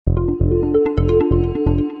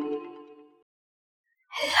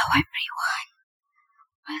everyone,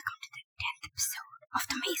 welcome to the 10th episode of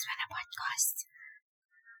the Maze Runner podcast.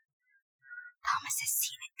 Thomas has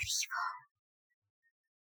seen a griever.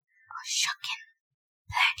 A shocking,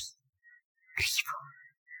 bloody griever.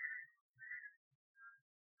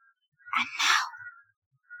 And now,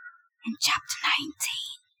 in chapter 19,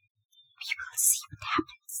 we will see what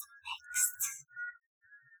happens next.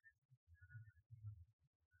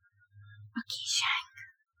 Okay, Shank,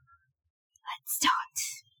 let's start.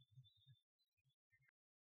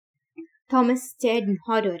 Thomas stared in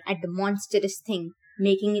horror at the monstrous thing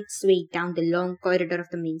making its way down the long corridor of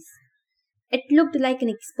the maze. It looked like an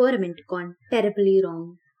experiment gone terribly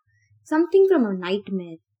wrong. Something from a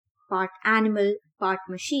nightmare, part animal, part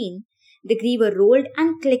machine, the griever rolled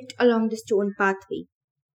and clicked along the stone pathway.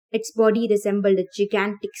 Its body resembled a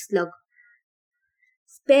gigantic slug,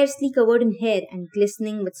 sparsely covered in hair and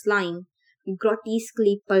glistening with slime,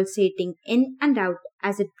 grotesquely pulsating in and out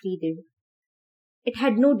as it breathed. It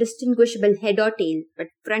had no distinguishable head or tail, but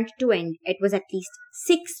front to end it was at least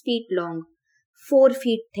 6 feet long, 4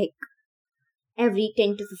 feet thick. Every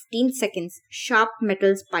 10 to 15 seconds, sharp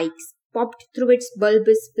metal spikes popped through its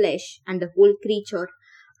bulbous flesh, and the whole creature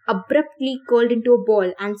abruptly curled into a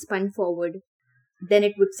ball and spun forward. Then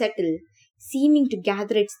it would settle, seeming to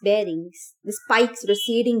gather its bearings, the spikes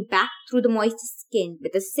receding back through the moist skin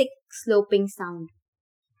with a sick, sloping sound.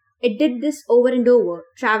 It did this over and over,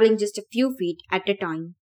 traveling just a few feet at a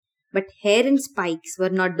time. But hair and spikes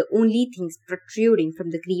were not the only things protruding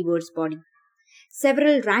from the griever's body.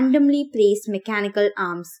 Several randomly placed mechanical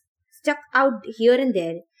arms stuck out here and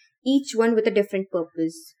there, each one with a different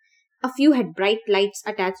purpose. A few had bright lights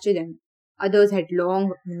attached to them. Others had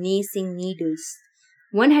long, menacing needles.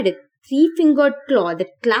 One had a 3-fingered claw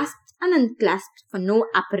that clasped and unclasped for no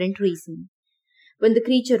apparent reason. When the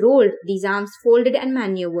creature rolled, these arms folded and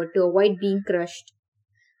maneuvered to avoid being crushed.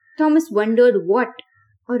 Thomas wondered what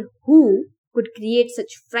or who could create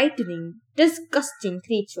such frightening, disgusting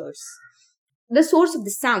creatures. The source of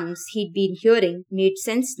the sounds he'd been hearing made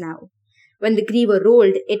sense now. When the griever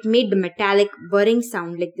rolled, it made the metallic, whirring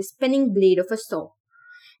sound like the spinning blade of a saw.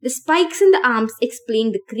 The spikes in the arms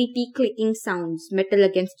explained the creepy clicking sounds, metal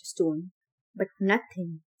against stone. But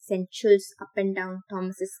nothing sent chills up and down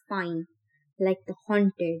Thomas's spine, like the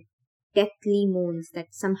haunted, deathly moans that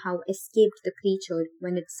somehow escaped the creature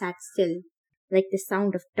when it sat still, like the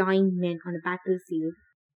sound of dying men on a battlefield.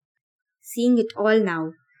 Seeing it all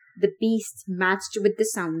now, the beast matched with the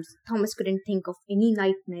sounds, Thomas couldn't think of any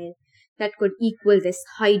nightmare that could equal this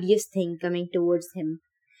hideous thing coming towards him.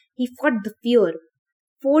 He fought the fear,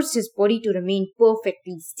 forced his body to remain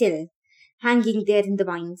perfectly still, hanging there in the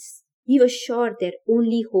vines. He was sure their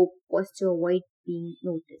only hope was to avoid being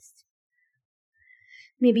noticed.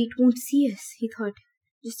 Maybe it won't see us, he thought.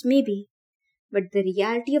 Just maybe. But the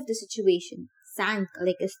reality of the situation sank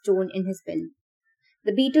like a stone in his belly.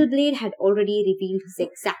 The beetle blade had already revealed his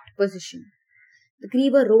exact position. The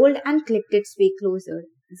griever rolled and clicked its way closer,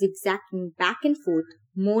 zigzagging back and forth,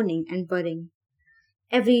 moaning and whirring.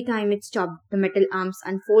 Every time it stopped, the metal arms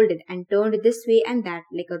unfolded and turned this way and that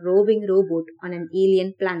like a roving robot on an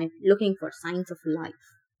alien planet looking for signs of life.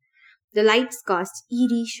 The lights cast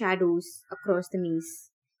eerie shadows across the maze.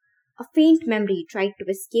 A faint memory tried to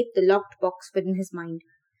escape the locked box within his mind.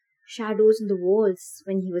 Shadows on the walls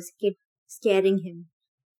when he was a kid, scaring him.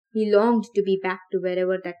 He longed to be back to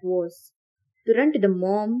wherever that was. To run to the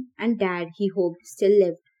mom and dad he hoped still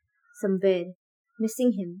lived, somewhere,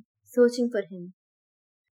 missing him, searching for him.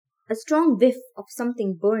 A strong whiff of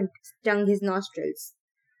something burnt stung his nostrils.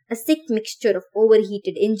 A sick mixture of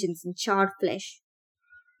overheated engines and charred flesh.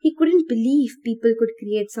 He couldn't believe people could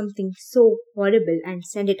create something so horrible and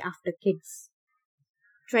send it after kids.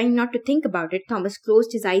 Trying not to think about it, Thomas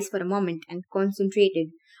closed his eyes for a moment and concentrated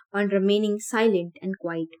on remaining silent and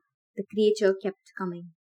quiet. The creature kept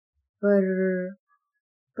coming. Whirr,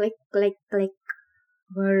 click, click, click,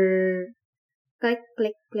 whirr, click,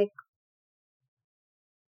 click, click.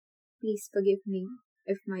 Please forgive me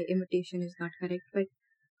if my imitation is not correct, but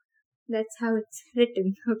that's how it's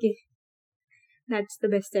written, okay? That's the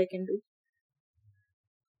best I can do.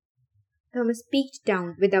 Thomas peeked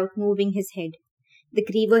down without moving his head. The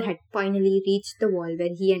griever had finally reached the wall where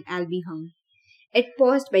he and Albie hung. It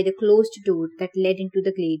paused by the closed door that led into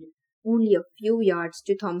the glade, only a few yards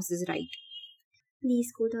to Thomas's right.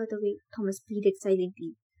 Please go the other way, Thomas pleaded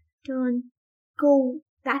silently. Turn. Go.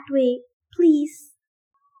 That way. Please.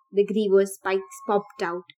 The griever's spikes popped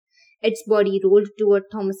out. Its body rolled toward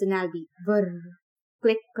Thomas and Albie. Whirr.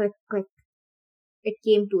 Click, click, click. It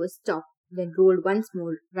came to a stop, then rolled once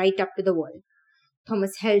more right up to the wall.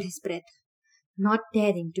 Thomas held his breath, not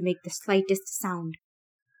daring to make the slightest sound.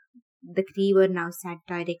 The Griever now sat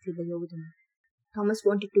directly below them. Thomas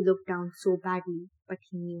wanted to look down so badly, but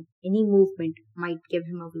he knew any movement might give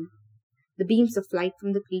him away. The beams of light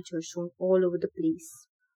from the creature shone all over the place,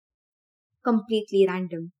 completely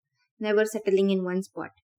random, never settling in one spot.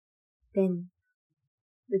 Then,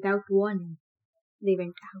 without warning, they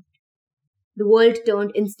went out. The world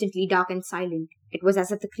turned instantly dark and silent. It was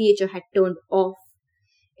as if the creature had turned off.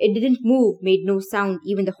 It didn't move, made no sound,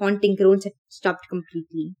 even the haunting groans had stopped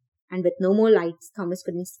completely. And with no more lights, Thomas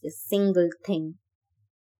couldn't see a single thing.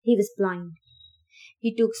 He was blind.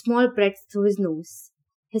 He took small breaths through his nose.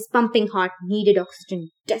 His pumping heart needed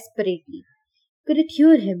oxygen desperately. Could it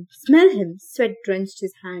hear him, smell him? Sweat drenched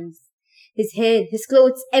his hands, his hair, his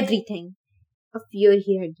clothes, everything. A fear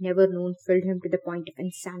he had never known filled him to the point of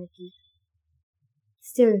insanity.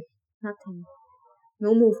 Still, nothing.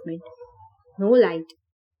 No movement, no light,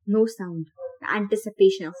 no sound. The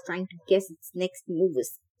anticipation of trying to guess its next move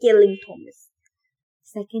was killing Thomas.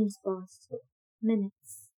 Seconds passed.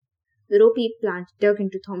 Minutes. The ropey plant dug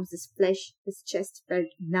into Thomas's flesh. His chest felt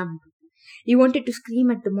numb. He wanted to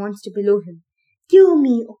scream at the monster below him. Kill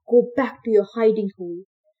me or go back to your hiding hole.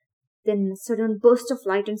 Then in a sudden burst of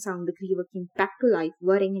light and sound, the Griever came back to life,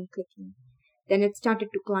 whirring and clicking. Then it started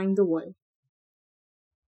to climb the wall.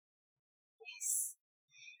 Yes,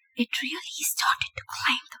 it really started to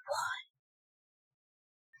climb the wall.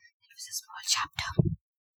 It was a small chapter,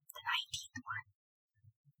 the 19th one.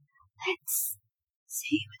 Let's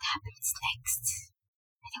see what happens next.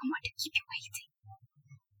 I don't want to keep you waiting.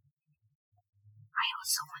 I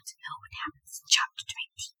also want to know what happens in chapter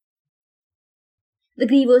 20. The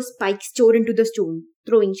Griever's spikes tore into the stone,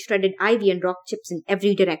 throwing shredded ivy and rock chips in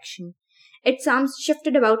every direction. Its arms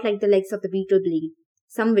shifted about like the legs of the beetle blade,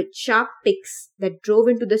 some with sharp picks that drove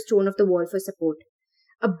into the stone of the wall for support.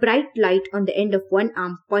 A bright light on the end of one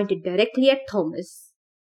arm pointed directly at Thomas.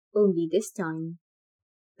 Only this time,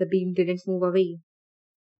 the beam didn't move away.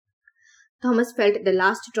 Thomas felt the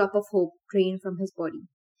last drop of hope drain from his body.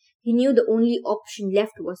 He knew the only option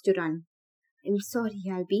left was to run. I'm sorry,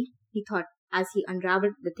 Albie, he thought as he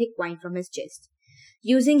unraveled the thick vine from his chest.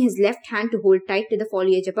 Using his left hand to hold tight to the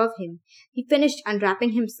foliage above him, he finished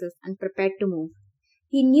unwrapping himself and prepared to move.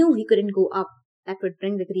 He knew he couldn't go up. That would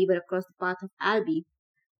bring the Griever across the path of Albie.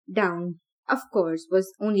 Down, of course,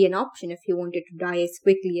 was only an option if he wanted to die as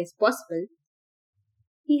quickly as possible.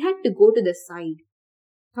 He had to go to the side.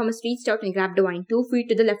 Thomas reached out and grabbed a vine 2 feet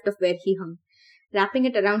to the left of where he hung. Wrapping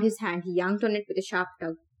it around his hand, he yanked on it with a sharp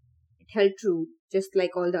tug. It held true, just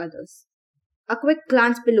like all the others. A quick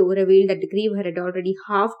glance below revealed that the Griever had already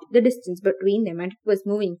halved the distance between them and it was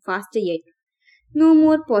moving faster yet. No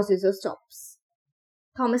more pauses or stops.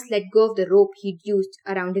 Thomas let go of the rope he'd used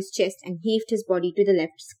around his chest and heaved his body to the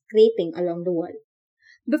left, scraping along the wall.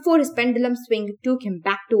 Before his pendulum swing took him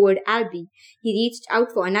back toward Albie, he reached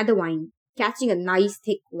out for another vine, catching a nice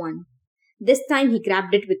thick one. This time he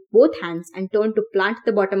grabbed it with both hands and turned to plant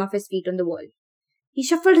the bottom of his feet on the wall. He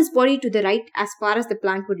shuffled his body to the right as far as the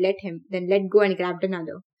plant would let him, then let go and grabbed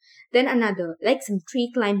another. Then another, like some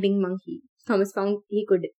tree-climbing monkey. Thomas found he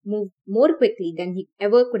could move more quickly than he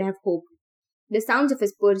ever could have hoped. The sounds of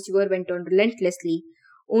his pursuer went on relentlessly,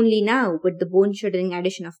 only now with the bone-shuddering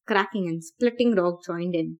addition of cracking and splitting rock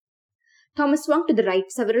joined in. Thomas swung to the right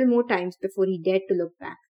several more times before he dared to look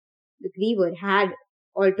back. The Griever had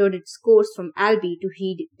altered its course from Albie to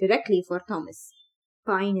head directly for Thomas.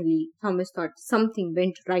 Finally, Thomas thought something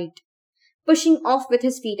went right. Pushing off with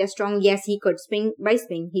his feet as strongly as he could, swing by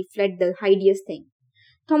swing, he fled the hideous thing.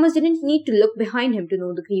 Thomas didn't need to look behind him to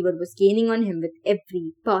know the Griever was gaining on him with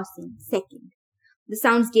every passing second. The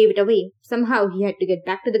sounds gave it away. Somehow he had to get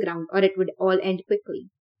back to the ground or it would all end quickly.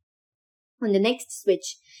 On the next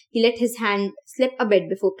switch, he let his hand slip a bit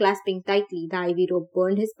before clasping tightly. The ivy rope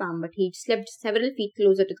burned his palm, but he'd slipped several feet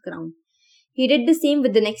closer to the ground. He did the same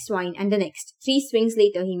with the next vine and the next. 3 swings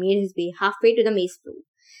later, he made his way halfway to the maze floor.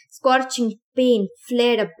 Scorching pain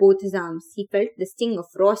flared up both his arms. He felt the sting of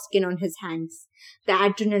raw skin on his hands. The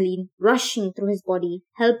adrenaline rushing through his body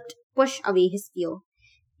helped push away his fear.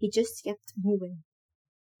 He just kept moving.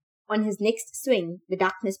 On his next swing, the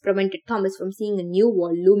darkness prevented Thomas from seeing a new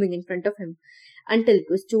wall looming in front of him until it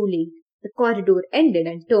was too late. The corridor ended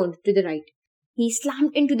and turned to the right. He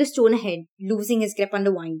slammed into the stone ahead, losing his grip on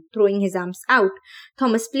the vine. Throwing his arms out,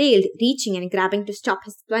 Thomas flailed, reaching and grabbing to stop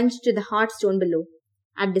his plunge to the hard stone below.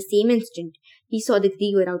 At the same instant, he saw the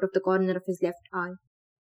Griever out of the corner of his left eye.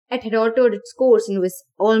 It had altered its course and was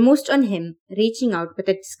almost on him, reaching out with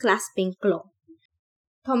its clasping claw.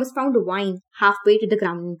 Thomas found a vine halfway to the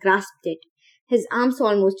ground and grasped it, his arms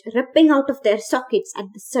almost ripping out of their sockets at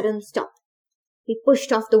the sudden stop. He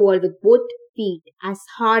pushed off the wall with both feet as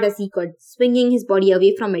hard as he could, swinging his body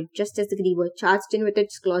away from it just as the Griever charged in with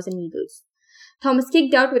its claws and needles. Thomas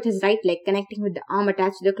kicked out with his right leg, connecting with the arm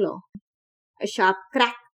attached to the claw. A sharp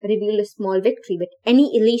crack revealed a small victory, but any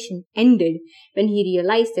elation ended when he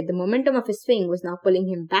realized that the momentum of his swing was now pulling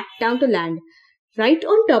him back down to land, right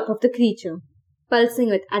on top of the creature. Pulsing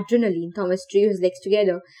with adrenaline, Thomas drew his legs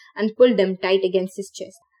together and pulled them tight against his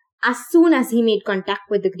chest. As soon as he made contact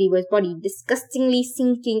with the Griever's body, disgustingly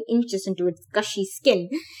sinking inches into its gushy skin,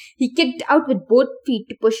 he kicked out with both feet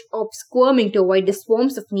to push off, squirming to avoid the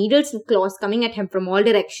swarms of needles and claws coming at him from all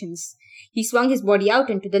directions. He swung his body out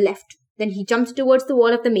and to the left. Then he jumped towards the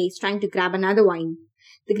wall of the maze, trying to grab another vine.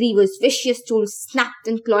 The Griever's vicious tools snapped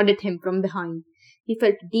and clawed at him from behind. He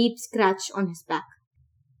felt a deep scratch on his back.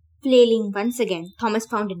 Flailing once again, Thomas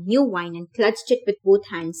found a new vine and clutched it with both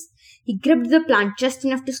hands. He gripped the plant just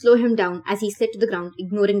enough to slow him down as he slid to the ground,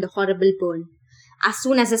 ignoring the horrible burn. As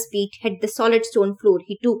soon as his feet hit the solid stone floor,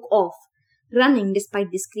 he took off, running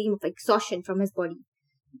despite the scream of exhaustion from his body.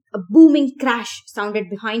 A booming crash sounded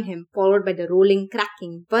behind him, followed by the rolling,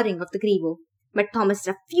 cracking, whirring of the Griever. But Thomas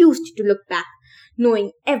refused to look back,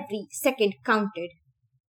 knowing every second counted.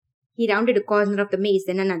 He rounded a corner of the maze,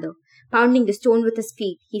 then another. Pounding the stone with his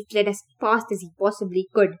feet, he fled as fast as he possibly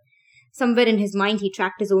could. Somewhere in his mind he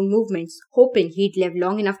tracked his own movements, hoping he'd live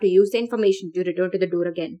long enough to use the information to return to the door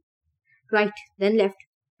again. Right, then left,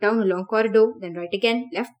 down a long corridor, then right again,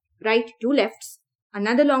 left, right, two lefts,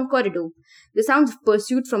 another long corridor. The sounds of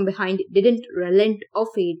pursuit from behind didn't relent or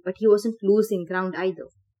fade, but he wasn't losing ground either.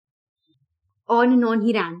 On and on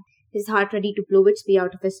he ran, his heart ready to blow its way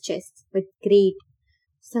out of his chest. With great,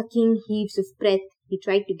 sucking heaves of breath, he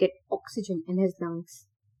tried to get oxygen in his lungs.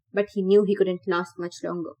 But he knew he couldn't last much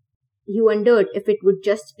longer. He wondered if it would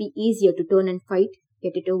just be easier to turn and fight,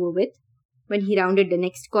 get it over with. When he rounded the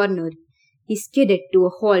next corner, he skidded to a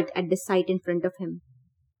halt at the sight in front of him.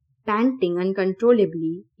 Panting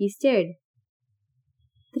uncontrollably, he stared.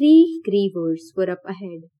 3 Grievers were up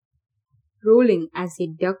ahead, rolling as they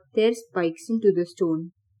dug their spikes into the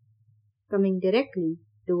stone, coming directly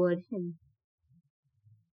toward him.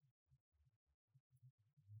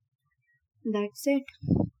 That's it.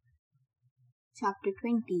 Chapter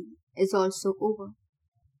 20 is also over.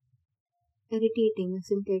 Irritating,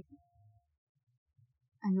 isn't it?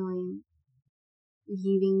 Annoying.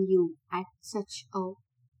 Leaving you at such a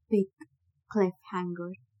big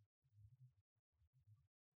cliffhanger.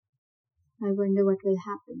 I wonder what will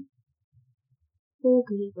happen. 4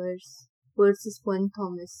 Grievers versus 1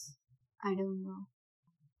 Thomas. I don't know.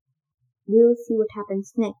 We'll see what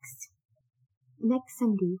happens next. Next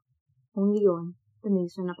Sunday, only on the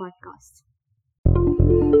Maze Runner podcast.